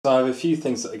So I have a few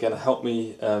things that are going to help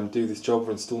me do this job of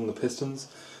installing the pistons.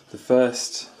 The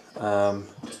first, and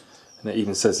it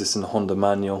even says this in the Honda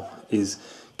manual, is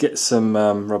get some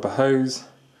rubber hose.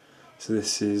 So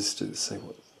this is, let's say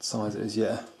what size it is,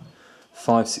 yeah,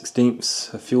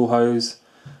 5/16 a fuel hose.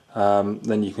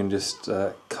 Then you can just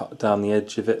cut down the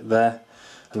edge of it there.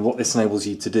 And what this enables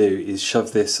you to do is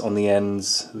shove this on the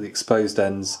ends, the exposed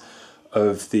ends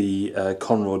of the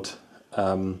conrod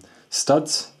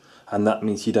studs. And that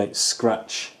means you don't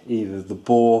scratch either the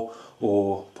bore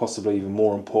or possibly even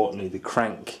more importantly the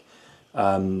crank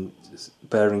bearing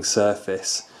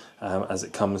surface as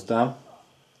it comes down.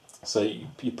 So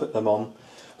you put them on.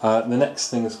 The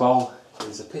next thing as well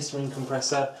is a piston ring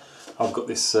compressor. I've got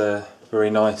this very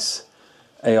nice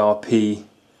ARP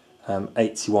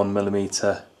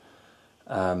 81mm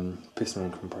piston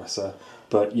ring compressor,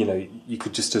 but you know, you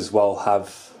could just as well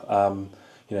have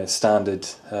you know, standard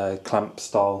clamp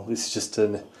style. This is just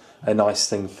a nice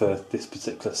thing for this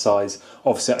particular size.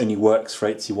 Obviously it only works for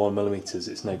 81mm,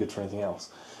 it's no good for anything else,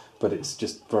 but it's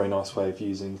just a very nice way of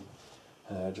using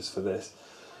just for this.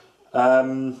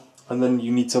 And then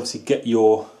you need to obviously get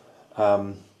your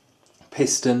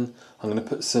piston. I'm going to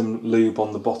put some lube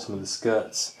on the bottom of the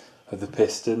skirts of the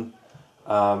piston,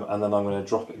 and then I'm going to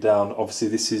drop it down. Obviously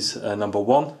this is number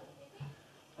 1,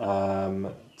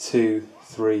 2,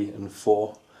 3 and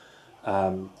 4.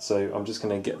 So I'm just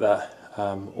going to get that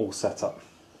all set up.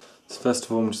 So first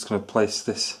of all I'm just going to place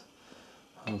this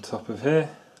on top of here,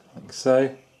 like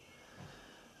so.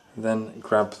 Then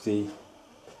grab the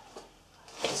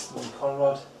piston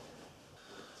conrod.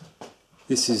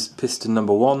 This is piston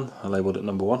number 1, I labelled it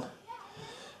number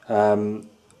 1.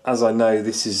 As I know,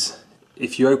 this is,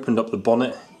 if you opened up the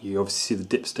bonnet, you obviously see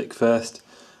the dipstick first,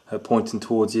 pointing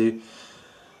towards you.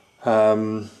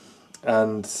 And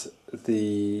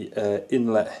the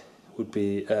inlet would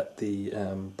be at the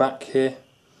back here.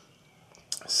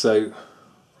 So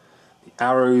the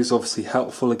arrow is obviously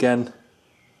helpful again.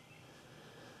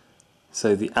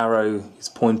 So the arrow is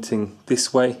pointing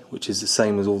this way, which is the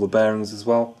same as all the bearings as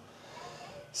well.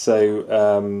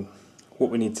 So what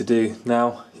we need to do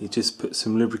now is just put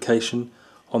some lubrication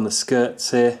on the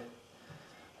skirts here,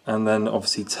 and then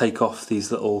obviously take off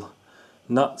these little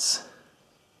nuts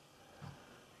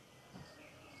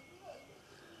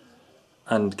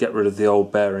and get rid of the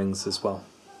old bearings as well.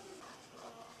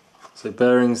 So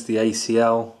bearings, the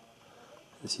ACL,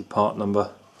 this is your part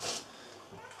number.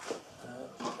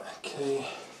 Okay,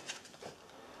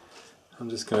 I'm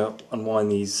just going to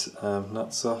unwind these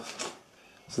nuts off.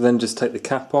 So then just take the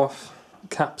caps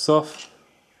off.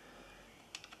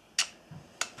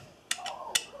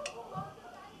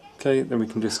 Okay, then we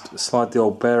can just slide the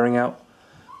old bearing out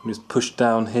and just push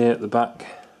down here at the back.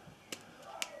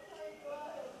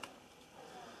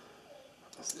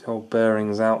 That's the old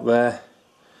bearings out there.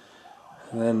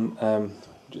 And then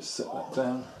just set that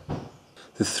down.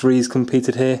 The 3 is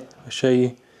completed here, I'll show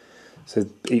you. So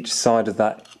each side of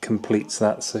that completes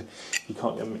that, so you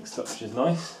can't get mixed up, which is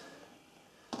nice.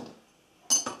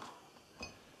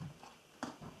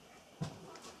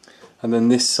 And then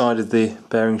this side of the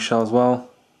bearing shell as well,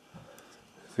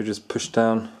 if we just push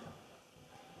down,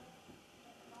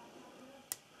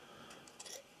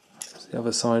 that's the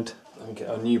other side. Then we get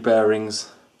our new bearings.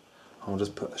 I'll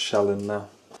just put a shell in now.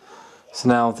 So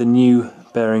now the new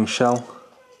bearing shell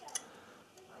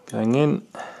going in.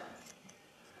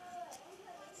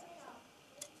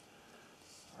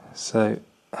 So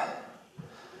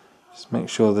just make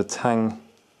sure the tang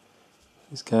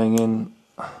is going in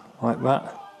like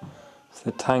that. So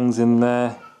the tang's in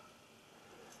there,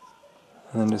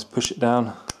 and then just push it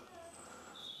down.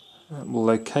 It will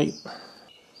locate.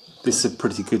 This is a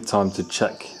pretty good time to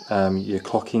check your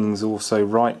clocking's also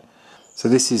right. So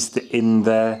this is the in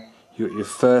there. You got your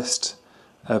first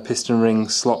piston ring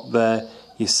slot there,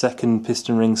 your second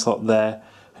piston ring slot there,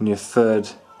 and your third,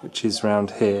 which is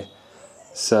around here.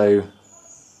 So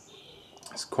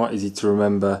it's quite easy to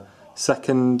remember.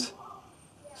 Second,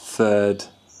 third,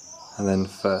 and then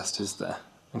first is there.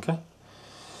 Okay.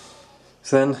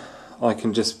 So then I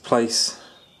can just place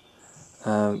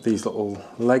these little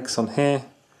legs on here.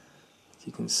 As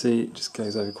you can see, it just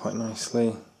goes over quite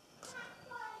nicely.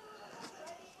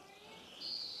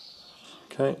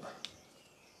 Okay.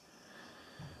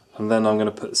 And then I'm going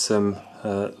to put some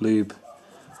lube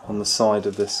on the side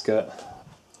of this skirt.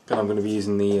 And I'm going to be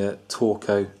using the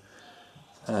Torco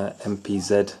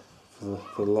MPZ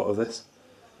for a lot of this.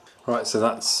 Right, so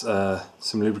that's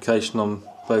some lubrication on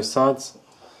both sides,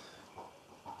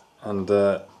 and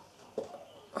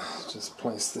just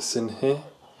place this in here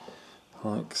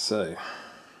like so.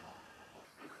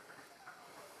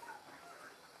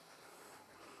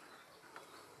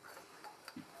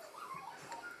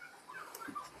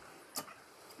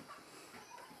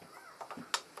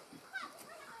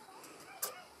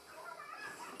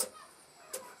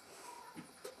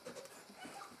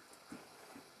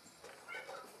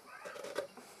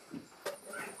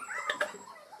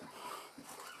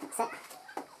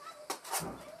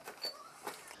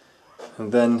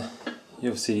 and then you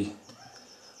obviously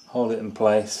hold it in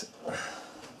place.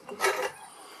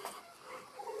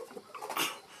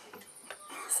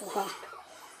 See here,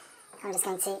 I'm just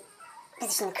going to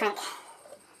position the crank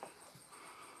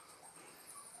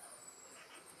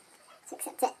to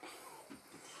accept it.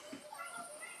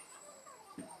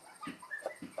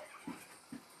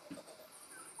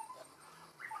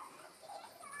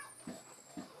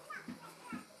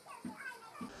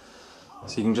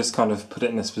 So you can just kind of put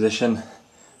it in this position.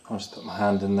 I'll just put my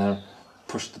hand in there,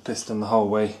 push the piston the whole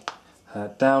way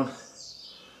down,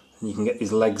 and you can get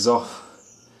these legs off.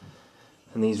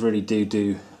 And these really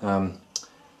do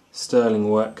sterling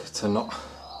work to not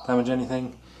damage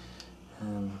anything.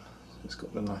 It's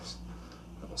got the nice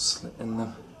little slit in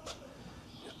them.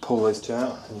 Just pull those two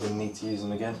out, and you'll need to use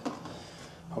them again,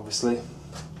 obviously.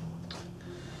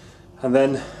 And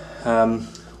then what I'm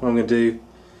going to do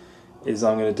is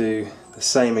I'm going to do the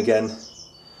same again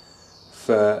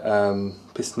for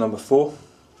piston number 4.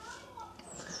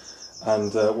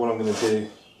 And what I'm going to do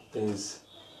is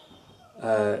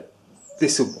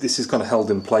this is kind of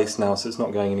held in place now, so it's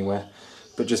not going anywhere,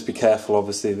 but just be careful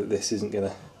obviously that this isn't going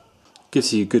to...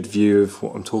 Gives you a good view of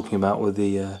what I'm talking about with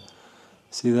the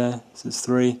see there, it says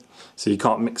 3, so you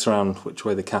can't mix around which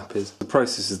way the cap is. The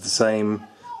process is the same.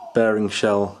 Bearing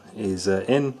shell is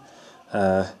in,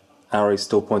 arrow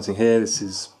still pointing here. This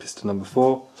is piston number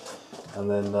 4, and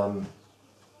then I'm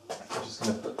just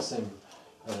going to put some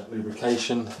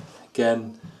lubrication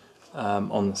again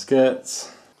on the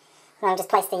skirts. And I'll just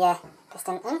place the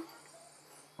piston in,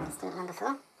 piston number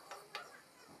 4.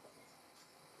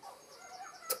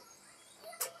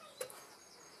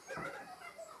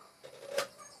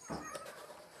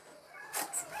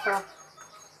 That's 4.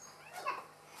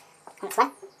 Next way.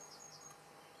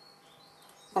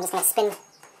 I'm just going to spin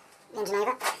the engine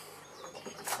over.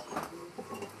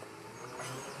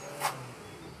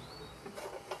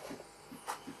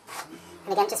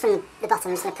 And again, just from the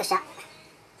bottom, I'm just going to push up.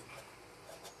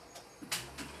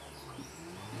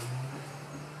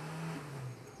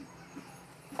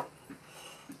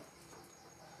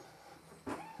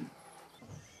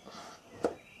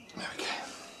 There we go.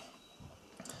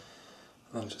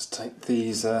 I'll just take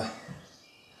these little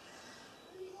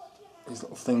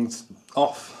things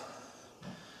off.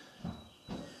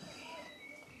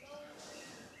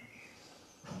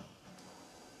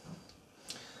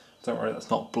 Don't worry, that's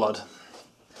not blood.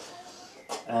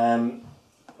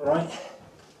 Right,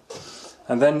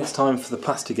 and then it's time for the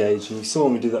plastic gauge, and you saw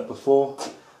me do that before,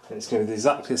 and it's going to be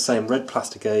exactly the same red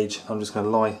plastic gauge. I'm just going to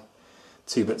lie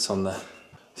 2 bits on there.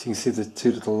 So you can see the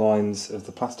 2 little lines of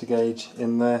the plastic gauge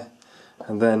in there,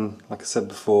 and then, like I said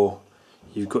before,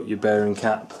 you've got your bearing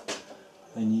cap,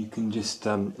 and you can just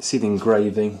see the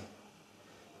engraving,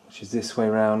 which is this way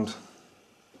round.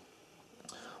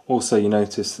 Also, you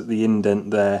notice that the indent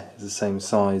there is the same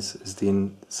size as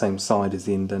same side as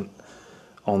the indent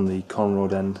on the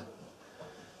conrod end.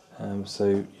 So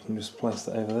you can just place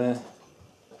that over there.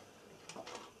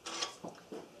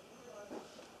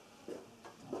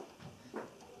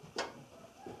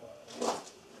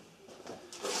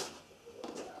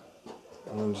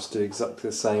 And then just do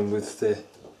exactly the same with the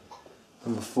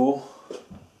number 4.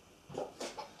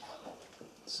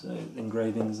 So the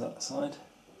engraving is that side.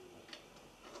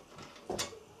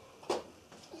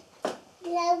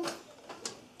 Hello.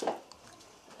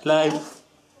 Hello.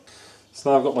 So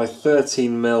now I've got my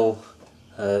 13mm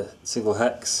single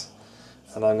hex,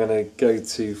 and I'm going to go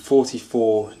to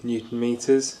 44 Newton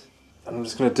meters, and I'm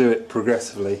just going to do it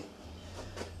progressively.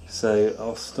 So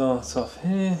I'll start off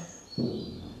here,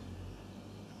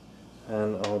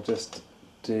 and I'll just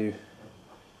do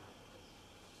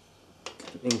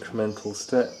incremental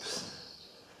steps.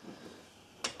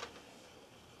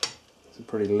 It's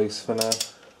pretty loose for now.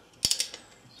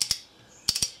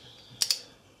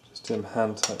 Do them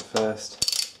hand tight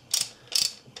first.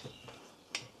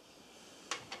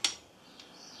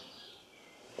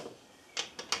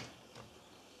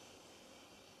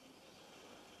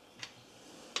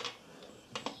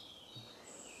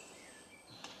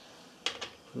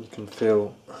 You can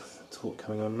feel the torque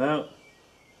coming on now.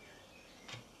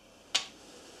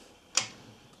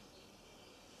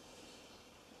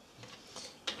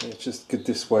 And it's just good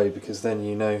this way because then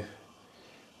you know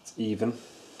it's even.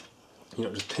 You're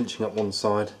not just pinching up one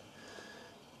side,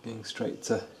 going straight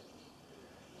to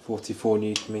 44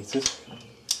 Newton meters.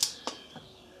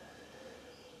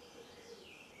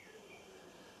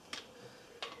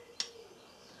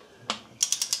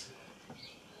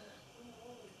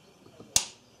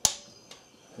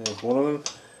 There's one of them.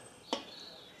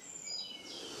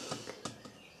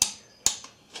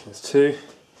 There's 2.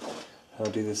 I'll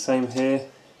do the same here.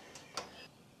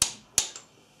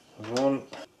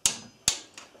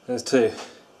 There's two.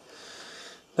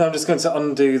 Now I'm just going to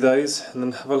undo those and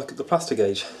then have a look at the plaster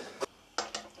gauge.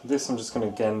 This I'm just going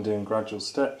to again do in gradual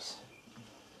steps.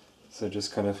 So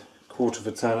just kind of quarter of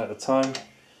a turn at a time.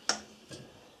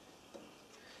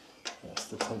 That's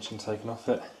the tension taken off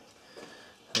it.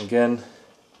 And again,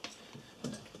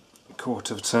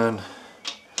 quarter of a turn.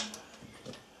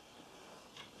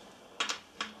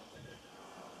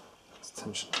 That's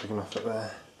tension taken off it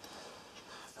there.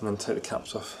 And then take the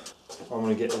caps off. I'm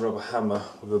going to get a rubber hammer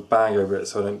with a bag over it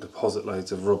so I don't deposit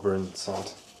loads of rubber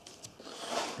inside.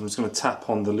 I'm just going to tap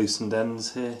on the loosened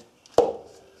ends here.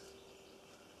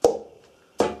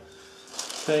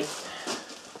 Okay.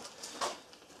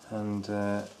 And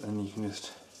then you can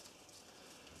just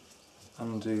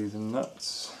undo the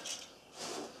nuts.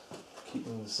 Keep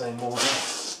them in the same order.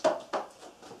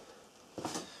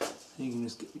 You can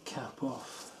just get the cap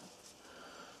off.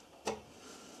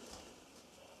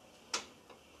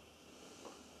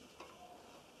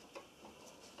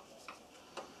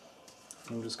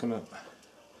 I'm just going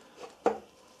to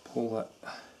pull that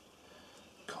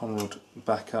conrod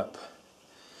back up,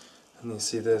 and you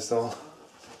see there's the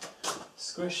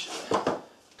squish.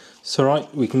 So right,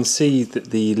 we can see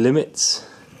that the limits,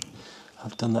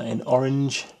 I've done that in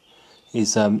orange,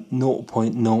 is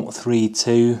 0.032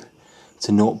 to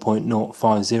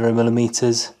 0.050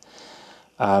 millimeters.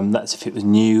 That's if it was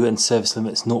new, and service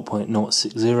limit's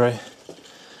 0.060.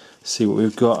 See what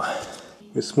we've got.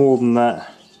 We're smaller than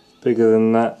that, bigger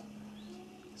than that.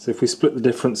 So if we split the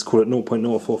difference, call it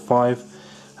 0.045,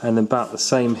 and about the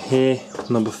same here,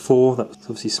 number 4, that's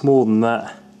obviously smaller than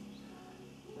that.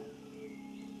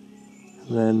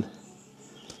 And then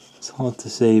it's hard to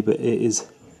see, but it is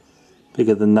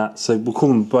bigger than that. So we'll call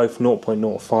them both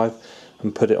 0.05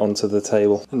 and put it onto the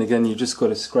table. And again, you've just got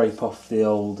to scrape off the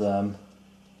old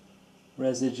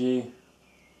residue.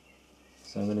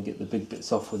 So I'm going to get the big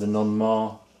bits off with a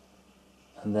non-mar,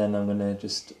 and then I'm going to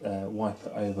just wipe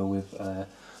it over with a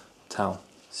towel.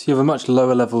 So you have a much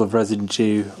lower level of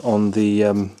residue on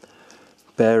the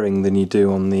bearing than you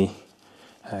do on the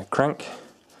crank.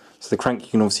 So the crank, you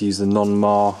can obviously use the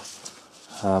non-mar.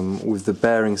 With the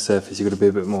bearing surface you've got to be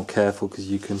a bit more careful because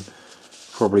you can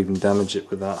probably even damage it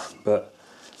with that, but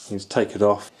you just take it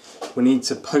off. We need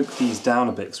to poke these down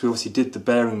a bit because we obviously did the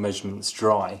bearing measurements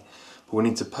dry, but we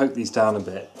need to poke these down a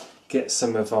bit, get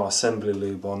some of our assembly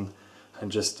lube on,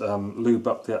 and just lube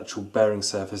up the actual bearing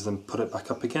surface, then put it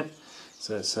back up again.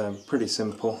 So it's pretty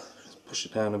simple. Just push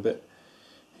it down a bit.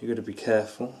 You've got to be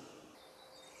careful.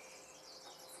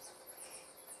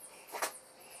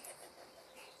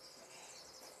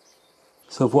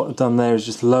 So what I've done there is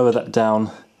just lower that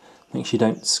down, make sure you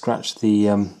don't scratch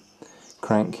the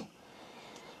crank,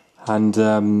 and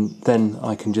then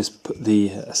I can just put the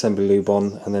assembly lube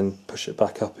on and then push it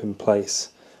back up in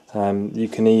place. You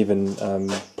can even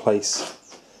place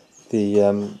the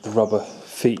rubber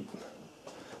feet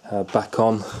back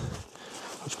on,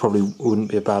 which probably wouldn't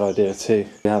be a bad idea too.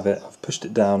 You have it, I've pushed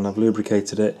it down, I've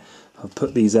lubricated it, I've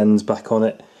put these ends back on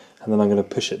it, and then I'm going to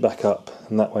push it back up,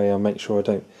 and that way I'll make sure I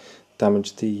don't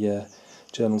damage the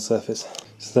journal surface.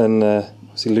 So then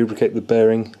obviously lubricate the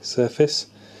bearing surface,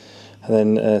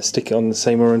 and then stick it on the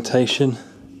same orientation.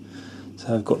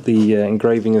 So I've got the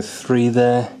engraving of 3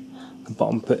 there, the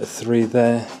bottom bit of 3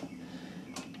 there,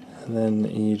 and then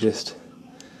you just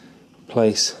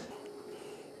place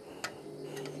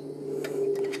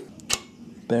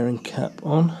bearing cap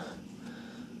on.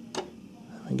 There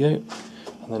we go,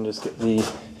 and then just get the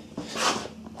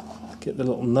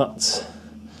little nuts,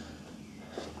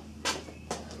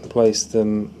 place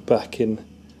them back in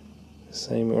the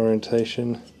same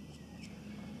orientation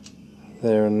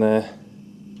there and there.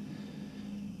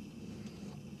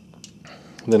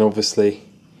 And then obviously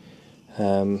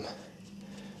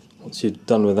once you're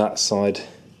done with that side,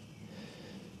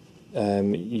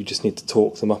 you just need to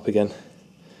torque them up again,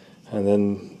 and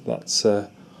then that's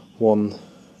 1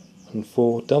 and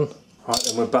 4 done. Right,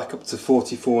 then we're back up to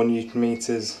 44 Newton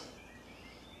meters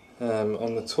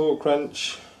on the torque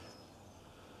wrench.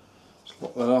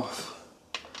 Lock that off,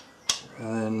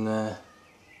 and then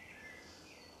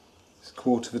it's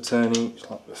quarter of a turn each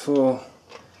like before,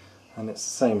 and it's the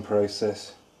same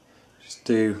process. Just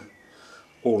do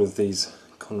all of these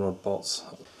conrod bolts.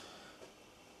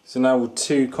 So now with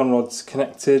 2 conrods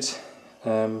connected,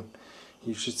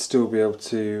 you should still be able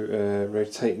to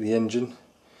rotate the engine.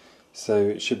 So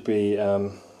it should be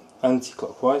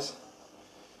anti-clockwise.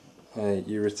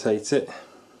 You rotate it,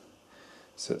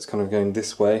 so it's kind of going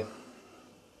this way.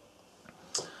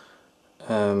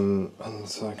 And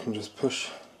so I can just push,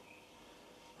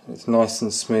 it's nice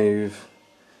and smooth,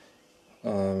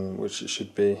 which it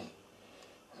should be.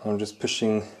 I'm just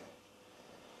pushing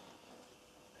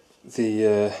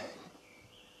the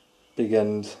big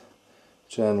end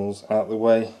journals out the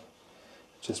way,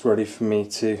 just ready for me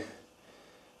to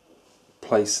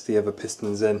place the other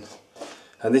pistons in.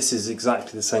 And this is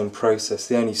exactly the same process.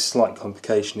 The only slight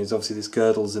complication is obviously this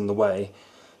girdle's in the way,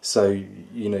 so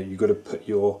you know you've got to put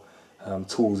your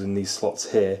tools in these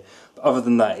slots here. But other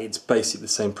than that, it's basically the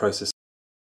same process.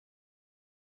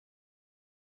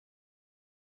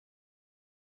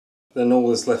 Then all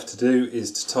that's left to do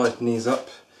is to tighten these up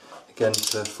again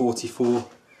to 44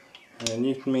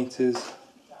 Newton meters,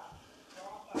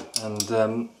 and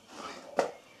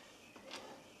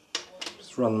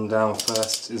just run them down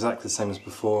first, exactly the same as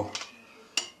before,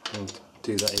 and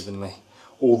do that evenly.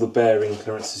 All the bearing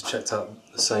clearance is checked out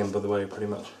the same, by the way, pretty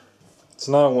much.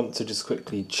 So now I want to just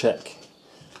quickly check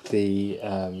the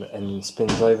engine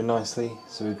spins over nicely.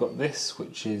 So we've got this,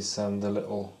 which is the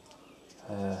little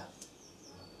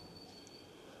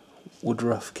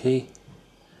Woodruff key.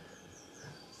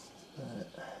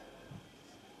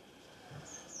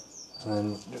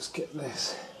 And then just get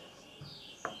this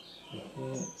here,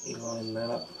 you line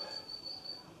that up.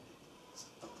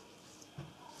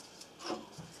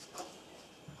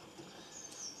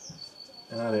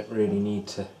 And I don't really need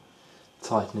to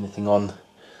tighten anything on,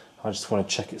 I just want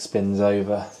to check it spins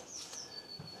over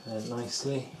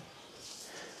nicely.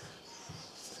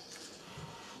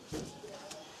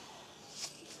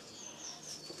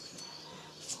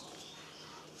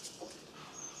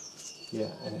 Yeah,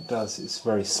 and it does, it's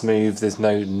very smooth, there's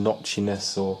no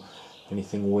notchiness or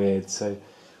anything weird, so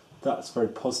that's very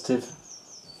positive.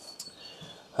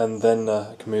 And then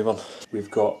I can move on. We've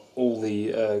got all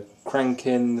the crank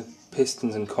in,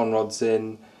 pistons and conrods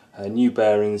in, new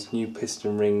bearings, new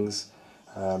piston rings,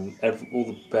 all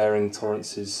the bearing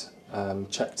tolerances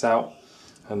checked out,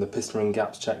 and the piston ring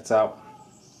gaps checked out.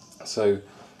 So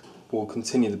we'll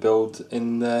continue the build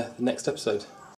in the next episode.